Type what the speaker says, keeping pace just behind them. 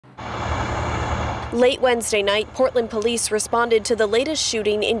Late Wednesday night, Portland police responded to the latest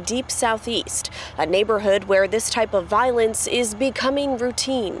shooting in Deep Southeast, a neighborhood where this type of violence is becoming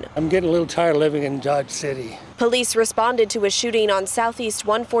routine. I'm getting a little tired of living in Dodge City. Police responded to a shooting on Southeast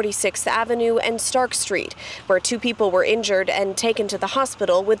 146th Avenue and Stark Street, where 2 people were injured and taken to the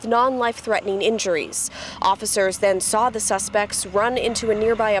hospital with non-life-threatening injuries. Officers then saw the suspects run into a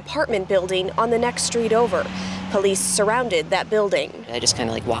nearby apartment building on the next street over. Police surrounded that building. I just kind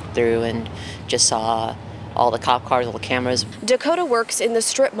of walked through and just saw all the cop cars, all the cameras. Dakota works in the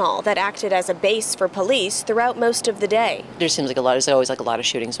strip mall that acted as a base for police throughout most of the day. There seems there's always a lot of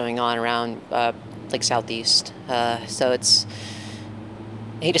shootings going on around Southeast. So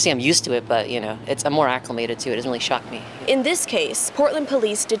I hate to say I'm used to it, but I'm more acclimated to it. It doesn't really shock me. In this case, Portland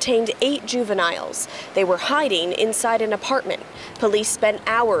police detained 8 juveniles. They were hiding inside an apartment. Police spent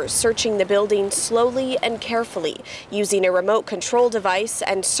hours searching the building slowly and carefully, using a remote control device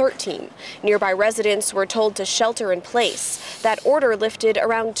and CERT team. Nearby residents were told to shelter in place. That order lifted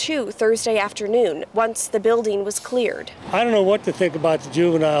around 2 Thursday afternoon, once the building was cleared. I don't know what to think about the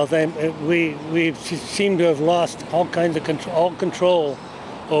juveniles. We seem to have lost all kinds of control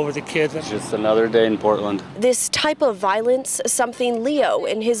over the kids. It's just another day in Portland. This type of violence, something Leo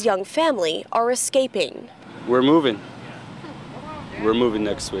and his young family are escaping. We're moving. We're moving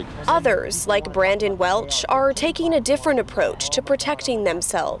next week. Others, like Brandon Welch, are taking a different approach to protecting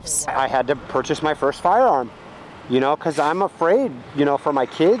themselves. I had to purchase my first firearm, because I'm afraid, for my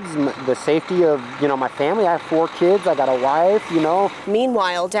kids, the safety of, my family. I have 4 kids, I got a wife,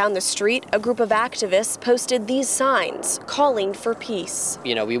 Meanwhile, down the street, a group of activists posted these signs calling for peace.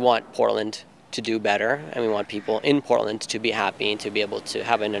 We want Portland to do better, and we want people in Portland to be happy and to be able to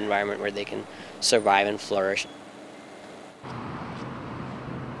have an environment where they can survive and flourish.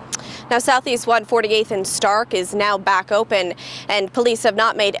 Now, Southeast 148th and Stark is now back open, and police have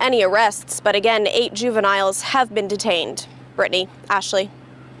not made any arrests, but again, 8 juveniles have been detained. Brittany, Ashley.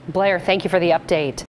 Blair, thank you for the update.